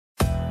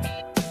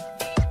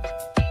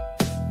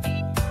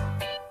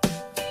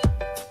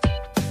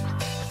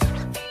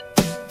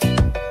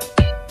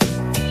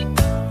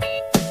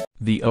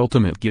the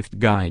ultimate gift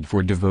guide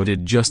for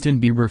devoted Justin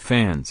Bieber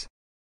fans.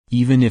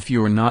 Even if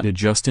you're not a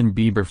Justin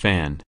Bieber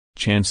fan,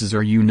 chances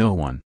are you know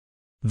one.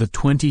 The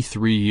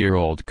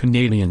 23-year-old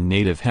Canadian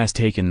native has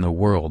taken the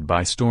world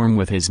by storm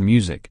with his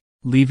music,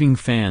 leaving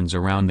fans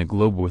around the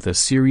globe with a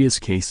serious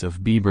case of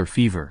Bieber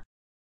fever.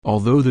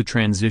 Although the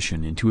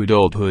transition into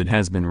adulthood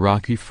has been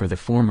rocky for the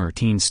former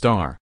teen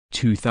star,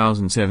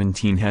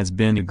 2017 has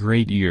been a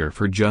great year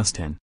for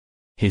Justin.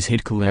 His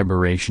hit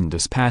collaboration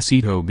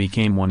Despacito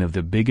became one of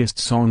the biggest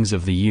songs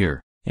of the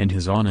year, and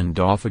his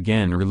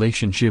on-and-off-again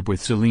relationship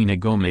with Selena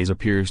Gomez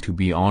appears to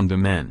be on the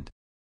mend.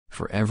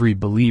 For every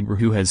Belieber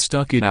who has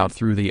stuck it out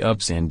through the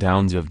ups and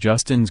downs of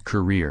Justin's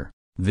career,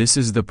 this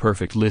is the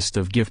perfect list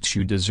of gifts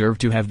you deserve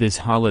to have this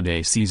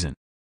holiday season.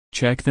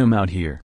 Check them out here.